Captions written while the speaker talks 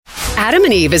Adam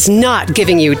and Eve is not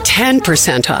giving you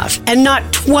 10% off and not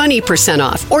 20%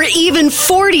 off or even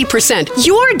 40%.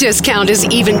 Your discount is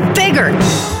even bigger.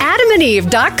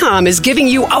 AdamandEve.com is giving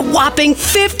you a whopping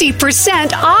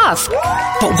 50% off.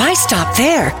 But why stop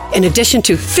there? In addition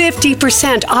to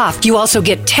 50% off, you also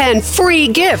get 10 free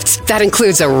gifts. That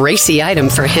includes a racy item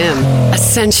for him, a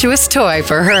sensuous toy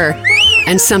for her,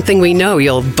 and something we know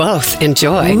you'll both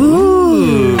enjoy.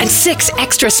 Ooh. And 6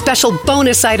 extra special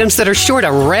bonus items that are sure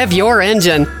to rev your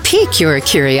engine, pique your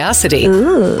curiosity,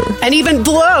 and even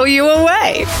blow you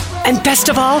away. And best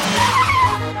of all,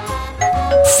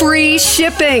 free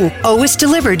shipping, always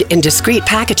delivered in discreet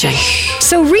packaging.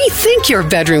 So rethink your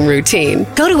bedroom routine.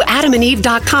 Go to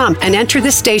adamandeve.com and enter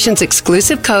the station's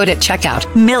exclusive code at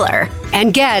checkout, Miller,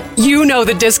 and get, you know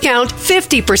the discount,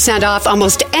 50% off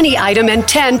almost any item and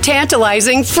 10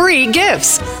 tantalizing free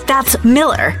gifts. That's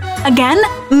Miller. Again,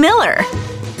 Miller.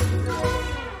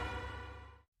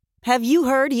 Have you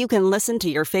heard you can listen to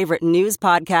your favorite news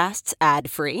podcasts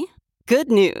ad-free? Good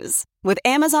news. With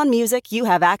Amazon Music, you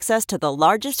have access to the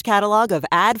largest catalog of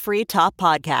ad-free top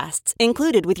podcasts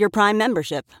included with your Prime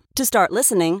membership. To start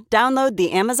listening, download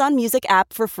the Amazon Music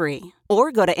app for free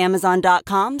or go to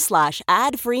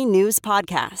amazon.com/ad-free news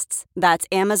podcasts. That's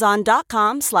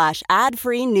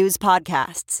amazon.com/ad-free news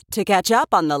podcasts to catch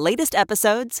up on the latest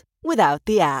episodes without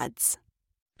the ads.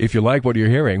 If you like what you're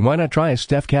hearing, why not try a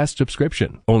StephCast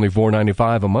subscription? Only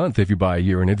 $4.95 a month if you buy a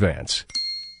year in advance.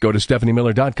 Go to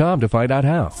StephanieMiller.com to find out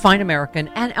how. Fine American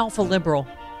and alpha liberal,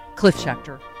 Cliff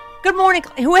Schecter. Good morning.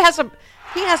 He has a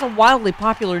wildly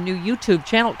popular new YouTube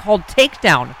channel called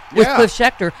Takedown with Cliff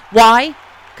Schecter. Why?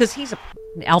 Because he's an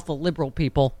alpha liberal,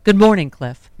 people. Good morning,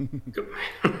 Cliff.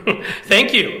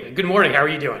 Thank you. Good morning. How are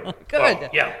you doing? Good. Well,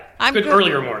 yeah. I'm good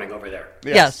earlier morning over there.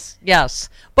 Yes.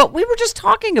 But we were just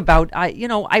talking about, I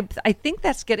think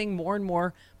that's getting more and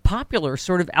more popular,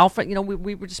 sort of alpha.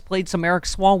 We just played some Eric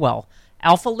Swalwell.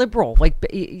 Alpha liberal,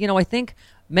 I think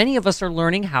many of us are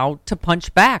learning how to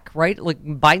punch back, right? Like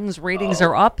Biden's ratings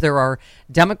are up. There are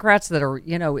Democrats that are,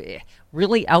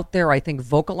 really out there, I think,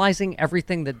 vocalizing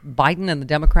everything that Biden and the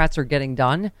Democrats are getting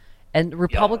done. And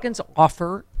Republicans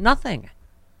offer nothing.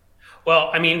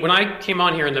 Well, I mean, when I came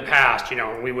on here in the past,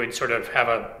 we would sort of have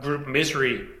a group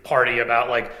misery party about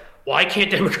why can't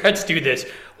Democrats do this?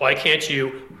 Why can't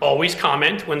you always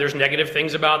comment when there's negative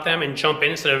things about them and jump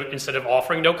in instead of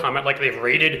offering no comment, like they've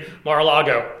raided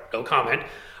Mar-a-Lago, no comment.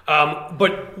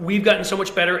 But we've gotten so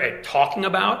much better at talking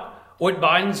about what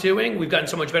Biden's doing. We've gotten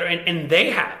so much better, and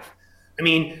they have. I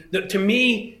mean, to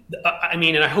me,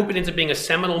 and I hope it ends up being a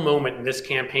seminal moment in this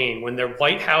campaign when their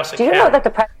White House account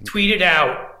tweeted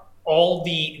out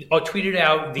the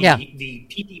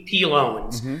PPP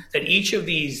loans that each of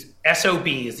these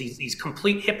SOBs, these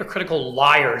complete hypocritical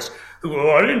liars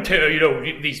who, I didn't tell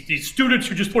these students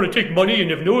who just want to take money and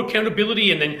have no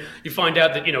accountability, and then you find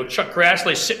out that Chuck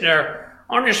Grassley's sitting there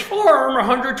on his farm,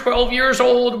 112 years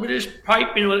old, with his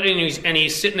pipe, and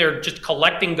he's sitting there just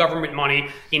collecting government money.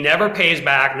 He never pays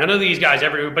back. None of these guys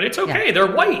ever do, but it's okay. Yeah.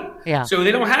 They're white, so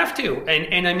they don't have to.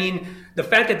 And I mean, the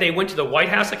fact that they went to the White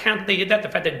House account, they did that. The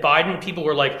fact that Biden, people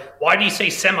were like, "Why do you say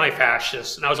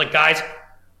semi-fascist?" And I was like, guys,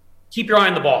 keep your eye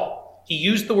on the ball. He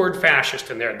used the word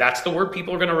fascist in there. That's the word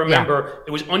people are going to remember. Yeah.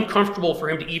 It was uncomfortable for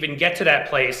him to even get to that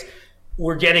place.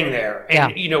 We're getting there.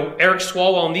 And, Eric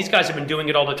Swalwell and these guys have been doing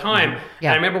it all the time.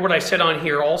 Yeah. And I remember what I said on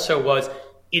here also was,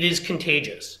 it is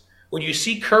contagious. When you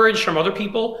see courage from other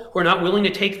people who are not willing to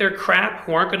take their crap,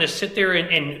 who aren't going to sit there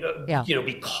and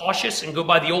be cautious and go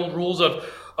by the old rules of,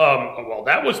 well,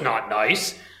 that was not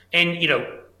nice. And,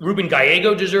 Ruben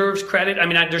Gallego deserves credit. I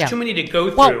mean, there's too many to go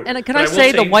through. Well, and can I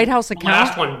say the White House account? The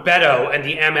last one, Beto and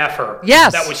the MFer.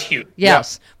 Yes. That was huge.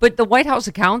 Yes. Yeah. But the White House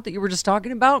account that you were just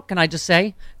talking about, can I just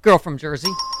say, girl from Jersey.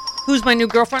 Who's my new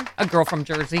girlfriend? A girl from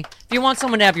Jersey. If you want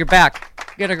someone to have your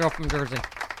back, get a girl from Jersey.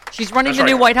 She's running the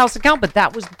new White House account, but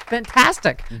that was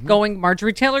fantastic. Going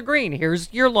Marjorie Taylor Greene,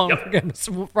 here's your loan,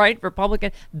 right?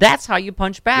 Republican. That's how you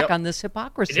punch back on this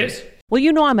hypocrisy. It is.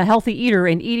 Well, I'm a healthy eater,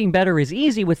 and eating better is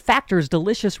easy with Factor's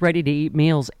delicious, ready-to-eat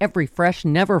meals. Every fresh,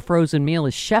 never-frozen meal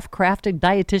is chef-crafted,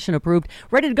 dietitian-approved,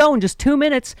 ready to go in just 2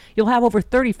 minutes. You'll have over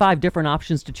 35 different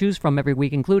options to choose from every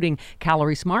week, including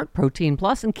Calorie Smart, Protein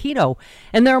Plus, and Keto.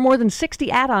 And there are more than 60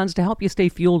 add-ons to help you stay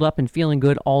fueled up and feeling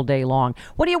good all day long.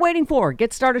 What are you waiting for?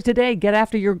 Get started today. Get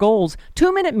after your goals.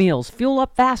 2-minute meals. Fuel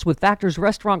up fast with Factor's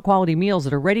restaurant-quality meals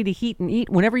that are ready to heat and eat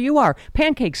whenever you are.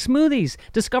 Pancakes, smoothies.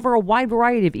 Discover a wide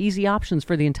variety of easy options options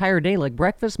for the entire day, like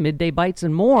breakfast, midday bites,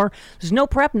 and more. There's no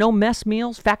prep, no mess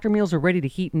meals. Factor meals are ready to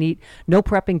heat and eat. No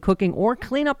prepping, cooking, or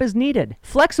cleanup is needed.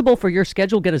 Flexible for your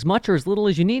schedule. Get as much or as little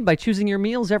as you need by choosing your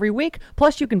meals every week.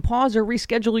 Plus, you can pause or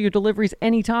reschedule your deliveries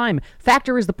anytime.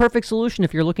 Factor is the perfect solution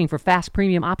if you're looking for fast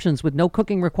premium options with no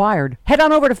cooking required. Head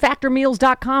on over to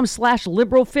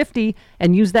factormeals.com/liberal50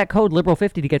 and use that code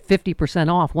liberal50 to get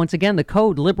 50% off. Once again, the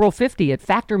code liberal50 at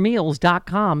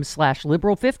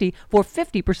factormeals.com/liberal50 for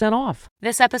 50% off.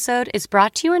 This episode is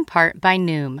brought to you in part by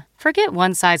Noom. Forget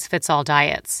one-size-fits-all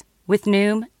diets. With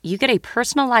Noom, you get a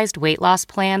personalized weight loss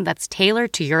plan that's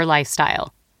tailored to your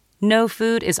lifestyle. No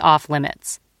food is off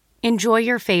limits. Enjoy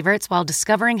your favorites while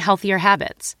discovering healthier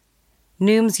habits.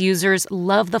 Noom's users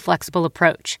love the flexible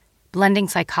approach, blending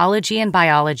psychology and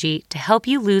biology to help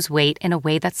you lose weight in a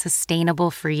way that's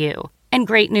sustainable for you. And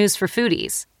great news for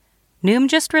foodies. Noom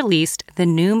just released the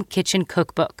Noom Kitchen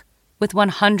Cookbook with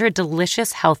 100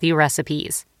 delicious healthy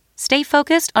recipes. Stay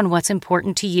focused on what's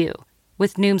important to you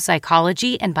with Noom's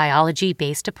psychology and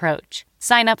biology-based approach.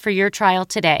 Sign up for your trial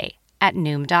today at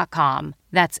Noom.com.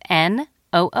 That's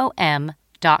NOOM.com.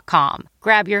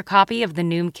 Grab your copy of the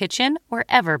Noom Kitchen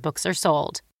wherever books are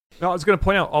sold. No, I was going to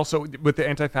point out also with the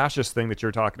anti-fascist thing that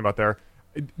you're talking about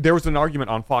there was an argument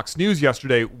on Fox News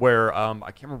yesterday where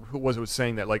I can't remember who it was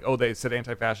saying that, like, oh, they said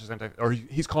anti-fascist, or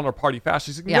he's calling our party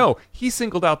fascist. He's like, no, he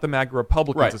singled out the MAGA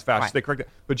Republicans as fascists. Right. They corrected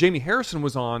it. But Jamie Harrison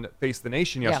was on Face the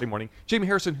Nation yesterday morning. Jamie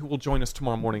Harrison, who will join us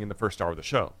tomorrow morning in the first hour of the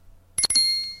show.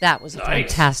 That was a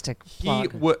fantastic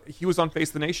plug. He was on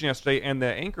Face the Nation yesterday, and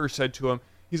the anchor said to him,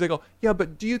 he's like, oh, yeah,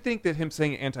 but do you think that him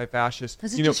saying anti-fascist,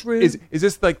 is it just rude? Is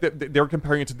this like they're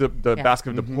comparing it to the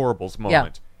basket of deplorables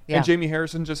moment? Yeah. And Jamie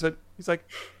Harrison just said, he's like,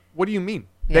 what do you mean?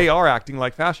 Yeah. They are acting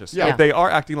like fascists. Yeah. If they are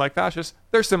acting like fascists,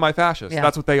 they're semi-fascists. Yeah.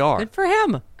 That's what they are. Good for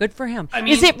him. Good for him. I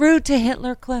mean, is it rude to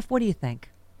Hitler, Cliff? What do you think?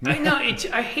 I know.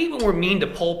 I hate when we're mean to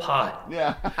Pol Pot.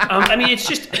 Yeah. I mean,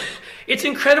 it's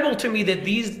incredible to me that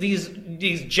these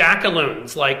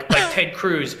jackaloons like Ted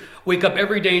Cruz wake up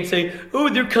every day and say, oh,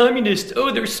 they're communist,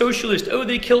 oh, they're socialist, oh,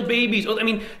 they kill babies. Oh, I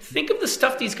mean, think of the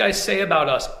stuff these guys say about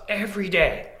us every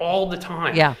day, all the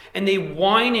time. Yeah. And they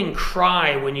whine and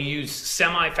cry when you use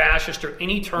semi-fascist or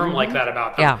any term like that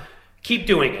about them. Yeah. Keep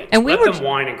doing it. And Let them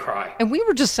whine and cry. And we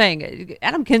were just saying,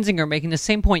 Adam Kinzinger making the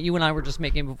same point you and I were just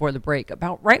making before the break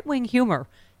about right-wing humor.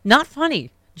 Not funny.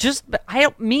 Just, I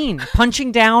don't mean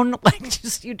punching down, like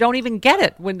just, you don't even get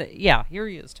it. Here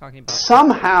he is talking about.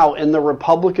 Somehow in the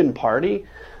Republican Party,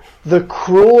 the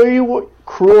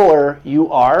crueler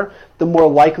you are, the more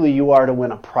likely you are to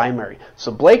win a primary. So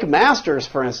Blake Masters,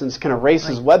 for instance, can erase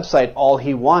his website all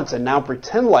he wants and now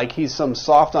pretend like he's some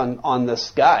soft on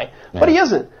this guy. Yeah. But he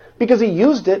isn't, because he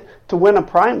used it to win a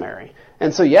primary.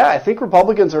 And so, I think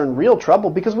Republicans are in real trouble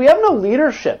because we have no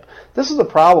leadership. This is the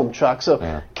problem, Chuck.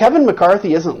 So Kevin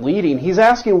McCarthy isn't leading. He's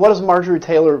asking, what does Marjorie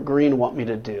Taylor Greene want me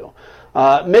to do?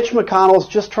 Mitch McConnell's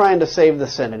just trying to save the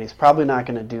Senate. He's probably not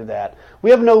going to do that. We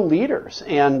have no leaders.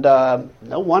 And no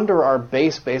wonder our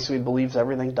base basically believes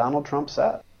everything Donald Trump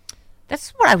said. That's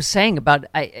what I was saying about,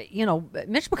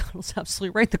 Mitch McConnell's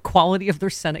absolutely right. The quality of their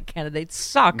Senate candidates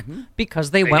suck because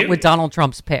they went with Donald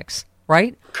Trump's picks,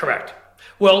 right? Correct.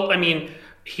 Well, I mean,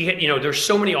 there's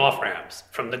so many off-ramps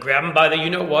from the grab him by the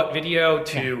you-know-what video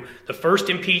to the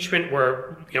first impeachment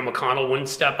where, McConnell wouldn't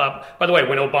step up. By the way,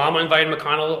 when Obama invited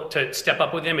McConnell to step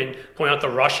up with him and point out the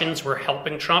Russians were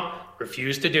helping Trump,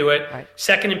 refused to do it. Right.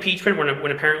 Second impeachment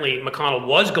when apparently McConnell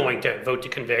was going to vote to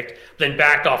convict, then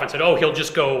backed off and said, oh, he'll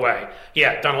just go away.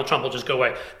 Yeah, Donald Trump will just go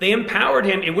away. They empowered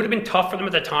him. It would have been tough for them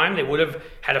at the time. They would have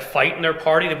had a fight in their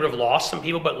party. They would have lost some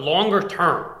people, but longer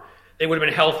term, they would have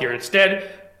been healthier.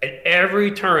 Instead, at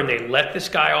every turn, they let this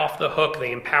guy off the hook.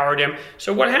 They empowered him.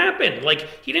 So what happened?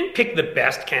 He didn't pick the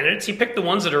best candidates. He picked the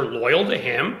ones that are loyal to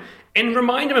him and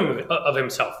remind him of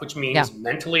himself, which means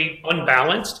mentally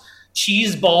unbalanced.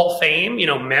 Cheeseball fame,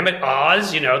 Mehmet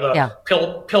Oz, the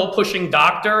pill-pushing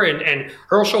doctor, and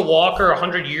Herschel Walker,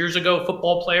 100 years ago,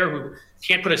 football player who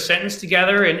can't put a sentence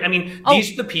together. And, I mean,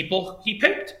 these are the people he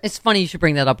picked. It's funny you should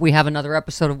bring that up. We have another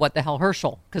episode of What the Hell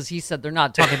Herschel, because he said they're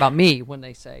not talking about me when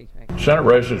they say. Senate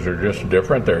races are just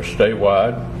different. They're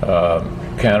statewide.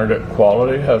 Candidate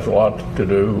quality has a lot to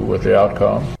do with the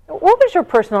outcome. What was your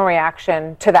personal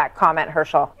reaction to that comment,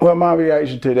 Herschel? Well, my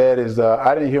reaction to that is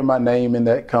I didn't hear my name in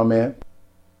that comment.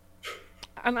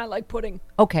 And I like pudding.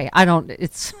 Okay,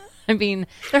 the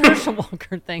Herschel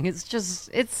Walker thing is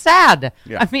it's sad.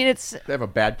 Yeah. I mean, they have a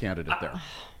bad candidate there.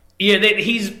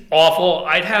 He's awful.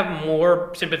 I'd have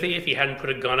more sympathy if he hadn't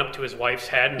put a gun up to his wife's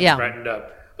head and threatened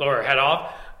to blow her head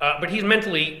off. but he's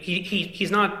mentally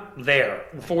he's not there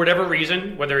for whatever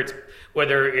reason. Whether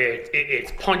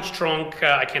it's punch drunk,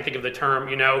 I can't think of the term.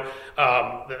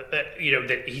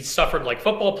 That he's suffered like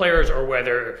football players, or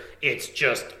whether it's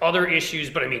just other issues.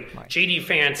 But I mean, JD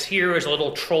Vance here is a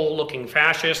little troll-looking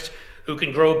fascist who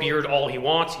can grow a beard all he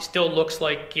wants. He still looks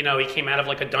like, he came out of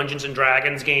like a Dungeons and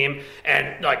Dragons game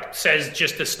and like says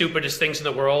just the stupidest things in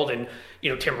the world. And,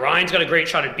 Tim Ryan's got a great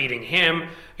shot at beating him.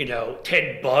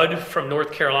 Ted Budd from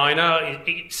North Carolina.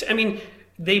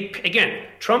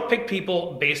 Trump picked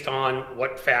people based on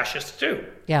what fascists do.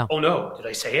 Yeah. Oh no, did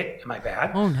I say it? Am I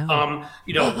bad? Oh no.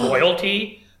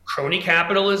 Loyalty, crony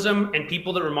capitalism, and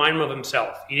people that remind him of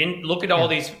himself. He didn't look at all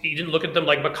these, he didn't look at them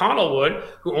like McConnell would,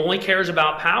 who only cares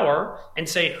about power, and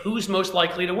say who's most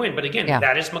likely to win. But again,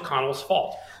 that is McConnell's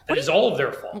fault. That is all of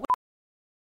their fault.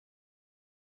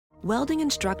 Welding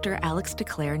instructor Alex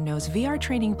DeClaire knows VR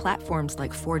training platforms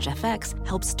like Forge FX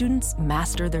help students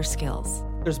master their skills.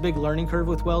 There's a big learning curve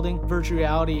with welding. Virtual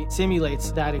reality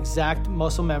simulates that exact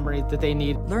muscle memory that they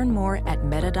need. Learn more at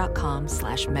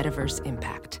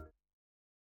meta.com/metaverseimpact.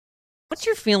 What's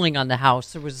your feeling on the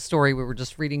House? There was a story we were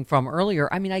just reading from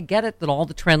earlier. I mean, I get it that all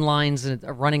the trend lines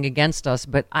are running against us,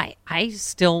 but I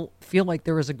still feel like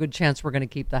there is a good chance we're going to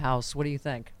keep the House. What do you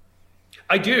think?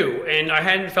 I do, and I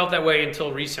hadn't felt that way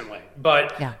until recently.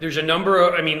 But there's a number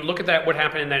of, look at that, what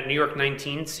happened in that New York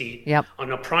 19 seat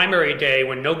on a primary day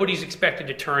when nobody's expected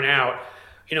to turn out.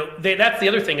 That's the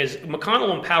other thing is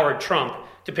McConnell empowered Trump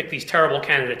to pick these terrible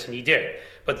candidates, and he did.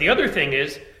 But the other thing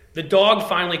is the dog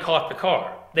finally caught the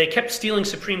car. They kept stealing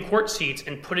Supreme Court seats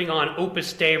and putting on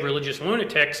Opus Dei religious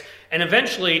lunatics, and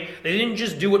eventually they didn't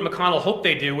just do what McConnell hoped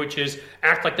they do, which is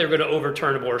act like they're going to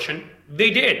overturn abortion. They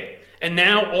did. And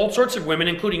now all sorts of women,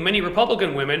 including many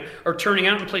Republican women, are turning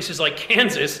out in places like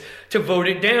Kansas to vote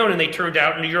it down. And they turned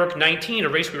out in New York 19, a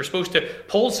race we were supposed to,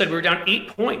 polls said we were down 8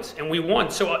 points, and we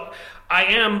won. So I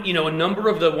am, a number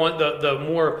of the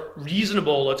more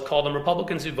reasonable, let's call them,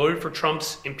 Republicans who voted for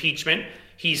Trump's impeachment.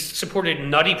 He's supported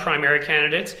nutty primary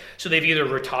candidates. So they've either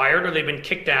retired or they've been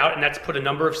kicked out. And that's put a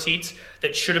number of seats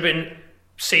that should have been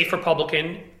safe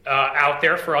Republican out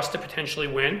there for us to potentially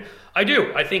win. I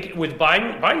do. I think with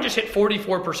Biden just hit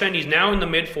 44%. He's now in the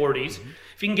mid 40s.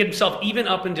 If he can get himself even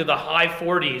up into the high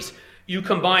 40s, you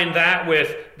combine that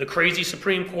with the crazy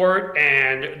Supreme Court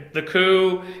and the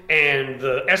coup and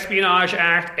the Espionage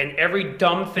Act and every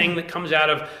dumb thing that comes out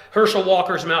of Herschel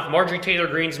Walker's mouth, Marjorie Taylor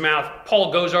Greene's mouth,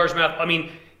 Paul Gosar's mouth.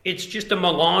 It's just a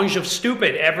melange of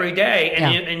stupid every day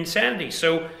and insanity.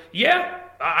 So,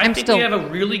 I think we have a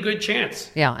really good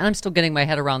chance. Yeah, and I'm still getting my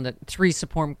head around that 3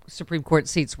 Supreme Court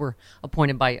seats were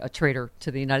appointed by a traitor to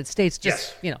the United States.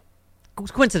 Just,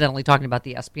 coincidentally talking about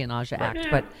the Espionage Act. Yeah,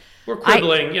 but we're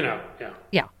quibbling, Yeah.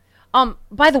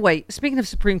 By the way, speaking of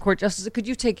Supreme Court justices, could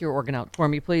you take your organ out for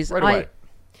me, please? Right away.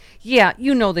 Yeah,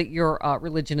 you know that your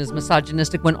religion is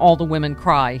misogynistic when all the women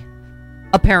cry,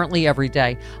 apparently every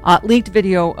day. Leaked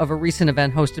video of a recent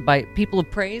event hosted by People of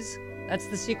Praise. That's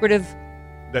the secretive...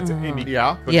 That's Amy.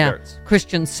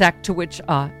 Christian sect to which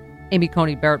Amy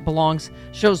Coney Barrett belongs,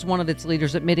 shows one of its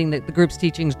leaders admitting that the group's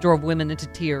teachings drove women into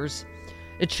tears.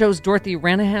 It shows Dorothy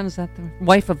Ranahan, is that the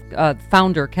wife of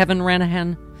founder Kevin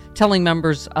Ranahan, telling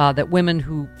members that women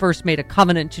who first made a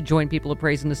covenant to join People of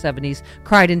Praise in the 70s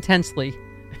cried intensely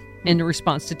in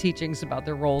response to teachings about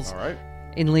their roles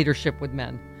in leadership with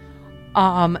men.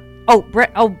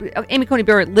 Amy Coney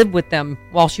Barrett lived with them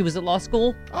while she was at law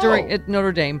school at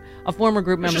Notre Dame. A former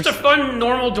group member. It's just a fun,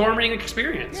 normal dorming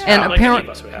experience. And like any of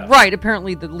us would have.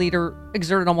 Apparently the leader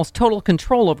exerted almost total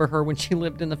control over her when she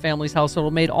lived in the family's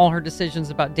household, made all her decisions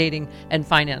about dating and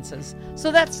finances.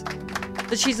 So that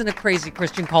she's in a crazy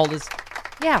Christian cult is,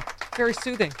 very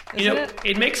soothing.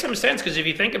 It makes some sense because if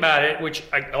you think about it, which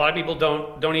a lot of people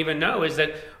don't even know, is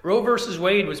that Roe versus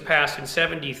Wade was passed in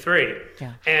 1973.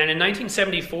 And in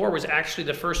 1974 was actually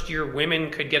the first year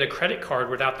women could get a credit card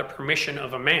without the permission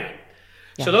of a man.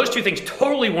 So those two things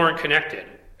totally weren't connected.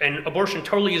 And abortion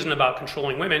totally isn't about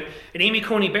controlling women. And Amy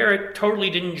Coney Barrett totally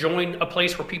didn't join a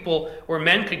place where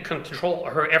men could control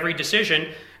her every decision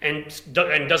and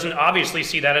doesn't obviously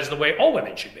see that as the way all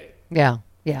women should be. Yeah.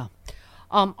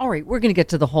 All right, we're going to get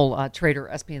to the whole traitor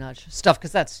espionage stuff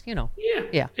because that's,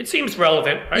 It seems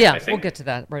relevant, right? Yeah, we'll get to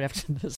that right after this.